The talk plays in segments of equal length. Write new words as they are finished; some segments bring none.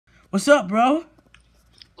What's up, bro?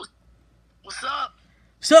 What's up?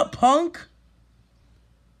 What's up, punk?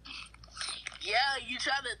 Yeah, you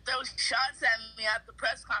tried to throw shots at me at the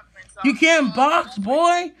press conference. You can't box,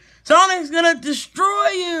 boy. Sonic's gonna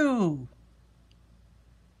destroy you.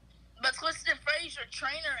 But Twisted Frade's your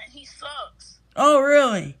trainer, and he sucks. Oh,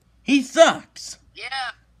 really? He sucks.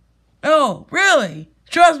 Yeah. Oh, really?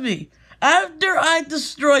 Trust me. After I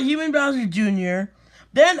destroy Human Bowser Jr.,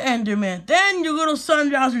 then Enderman, then your little son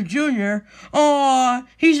Bowser Jr., aw,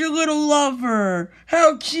 he's your little lover.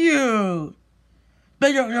 How cute.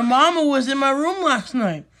 But your mama was in my room last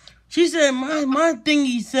night. She said my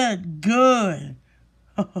thingy said good.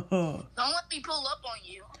 Don't let me pull up on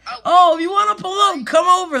you. Oh, if you want to pull up, come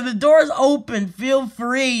over. The door's open. Feel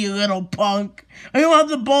free, you little punk. I don't have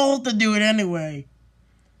the balls to do it anyway.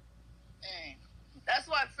 That's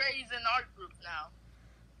why Freddy's in our group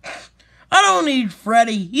now. I don't need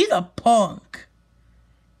Freddy. He's a punk.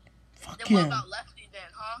 Fuck him. What about Lefty then,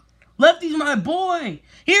 huh? Lefty's my boy.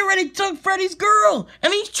 He already took Freddy's girl,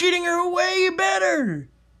 and he's treating her way better.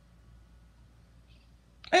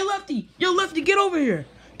 Hey, Lefty. Yo, Lefty, get over here.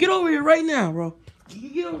 Get over here right now, bro.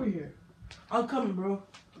 Get over here. I'm coming, bro.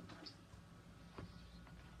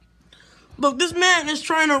 Look, this man is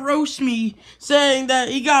trying to roast me, saying that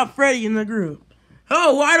he got Freddy in the group.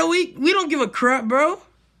 Oh, why do we don't give a crap, bro.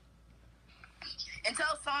 And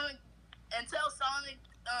tell Sonic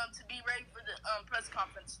to be ready for the press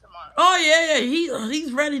conference tomorrow. Oh yeah,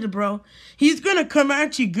 he's ready to, bro. He's gonna come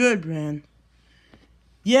at you good, man.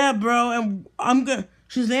 Yeah, bro, and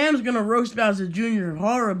Shazam's gonna roast Bowser Jr.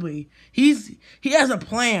 horribly. He has a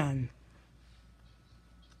plan.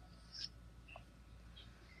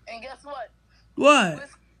 And guess what? What?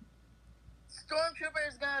 Stormtrooper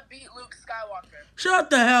is gonna beat Luke Skywalker. Shut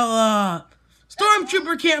the hell up.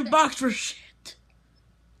 Stormtrooper can't box for shit.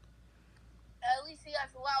 At least he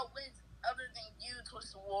has a lot of wins other than you,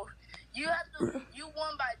 Twisted Wolf. You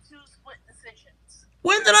won by 2 split decisions.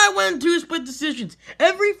 When did I win 2 split decisions?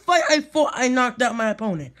 Every fight I fought, I knocked out my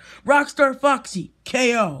opponent. Rockstar Foxy,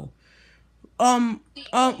 KO.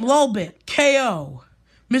 Lolbit, KO.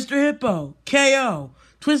 Mr. Hippo, KO.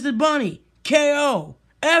 Twisted Bunny, KO.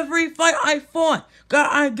 Every fight I fought,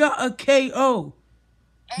 I got a KO.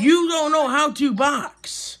 And you don't know how to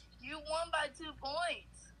box. You won by 2 points.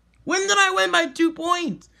 When did I win by 2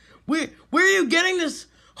 points? Where are you getting this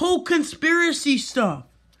whole conspiracy stuff?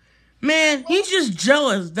 Man, he's just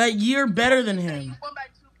jealous that you're better than him. You won by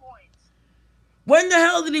 2 points. When the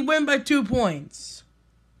hell did he win by 2 points?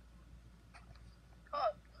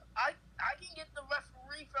 I can get the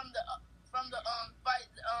referee from the fight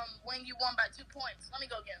when you won by 2 points. Let me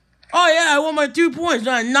go again. Oh yeah, I won by 2 points.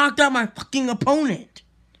 I knocked out my fucking opponent.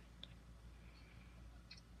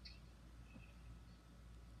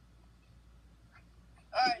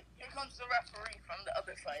 Alright, here comes the referee from the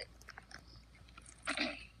other fight.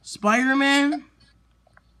 Spider-Man?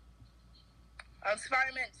 I'm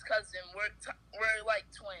Spider-Man's cousin. We're like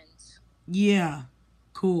twins. Yeah,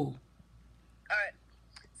 cool. Alright,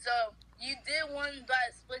 so you did win by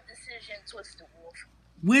a split decision, Twisted Wolf.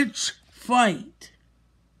 Which fight?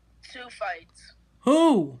 2 fights.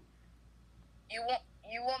 Who? You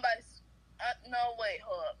won by... no, wait,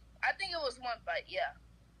 hold up. I think it was 1 fight, yeah.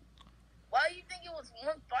 Why do you think it was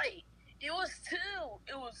 1 fight? It was 2.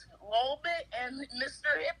 It was Lolbit and Mr.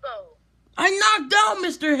 Hippo. I knocked out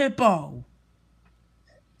Mr. Hippo.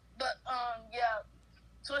 But, yeah.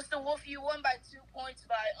 Twisted Wolf, you won by 2 points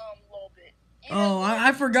by, Lolbit. Oh,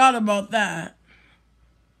 I forgot about that.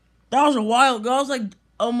 That was a while ago. That was like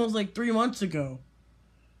almost like 3 months ago.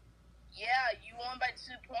 Yeah, you won by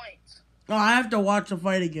 2 points. Oh, I have to watch the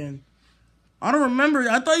fight again. I don't remember.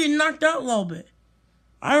 I thought you knocked out Lolbit.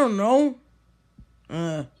 I don't know.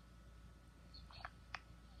 Yeah,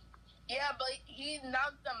 but he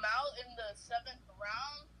knocked them out in the 7th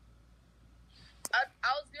round.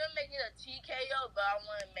 I was gonna make it a TKO, but I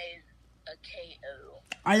want to make a KO.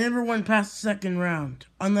 I never went past the 2nd round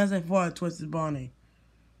unless I fought Twisted Bonnie.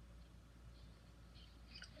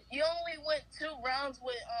 You only went 2 rounds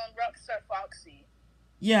with Rockstar Foxy.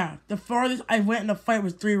 Yeah, the farthest I went in a fight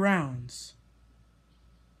was 3 rounds.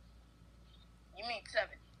 You mean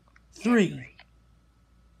 7? 3.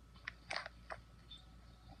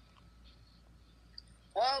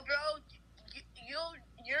 Well, bro,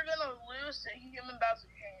 you're gonna lose to Human Bowser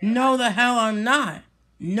Jr. No, the hell I'm not.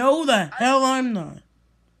 No, the hell I'm not.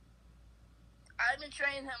 I've been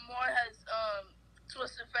training him more as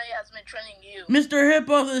Twisted Fate has been training you. Mr.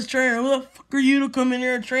 Hippo is trainer. Who the fuck are you to come in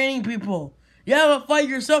here and training people? You have a fight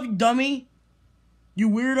yourself, you dummy. You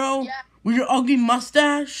weirdo. Yeah. With your ugly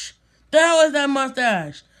mustache. The hell is that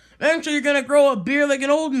mustache? Eventually, you're gonna grow a beard like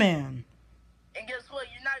an old man. And guess what?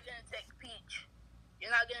 You're not gonna take Peach.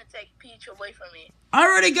 You're not gonna take Peach away from me. I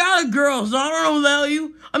already got a girl, so I don't know about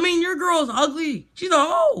you. I mean, your girl's ugly. She's a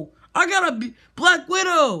hoe. I got a Black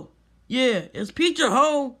Widow. Yeah, is Peach a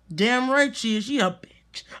hoe? Damn right she is. She a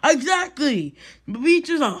bitch. Exactly. Peach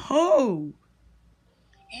is a hoe.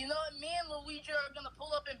 You know what? Me and Luigi are gonna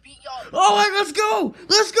pull up and beat y'all. All right, let's go.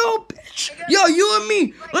 Let's go, bitch. Yo, you and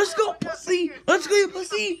me. Let's go, pussy. Let's go, you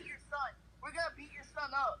pussy. We're gonna beat your son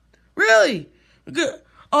up. Really? Good.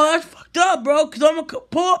 Oh, that's fucked up, bro. Cause I'm gonna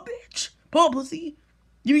pull up, bitch. Pull up, pussy.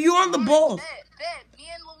 You on the balls. Bet. Me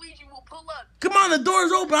and Luigi will pull up. Come on, the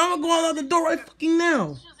door's open. I'm gonna go out the door right fucking now.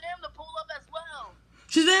 Shazam to pull up as well.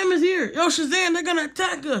 Shazam is here. Yo, Shazam, they're gonna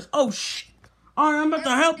attack us. Oh, shit. All right, I'm about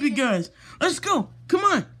to help you guys. Let's go. Come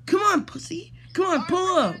on, pussy. Come on,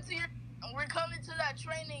 pull up. We're coming to that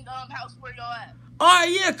training house where y'all at. All right,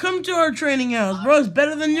 yeah, come to our training house, bro. It's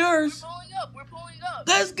better than yours. We're pulling up.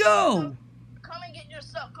 Let's go. Come and get your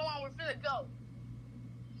stuff. Come on, we're finna go.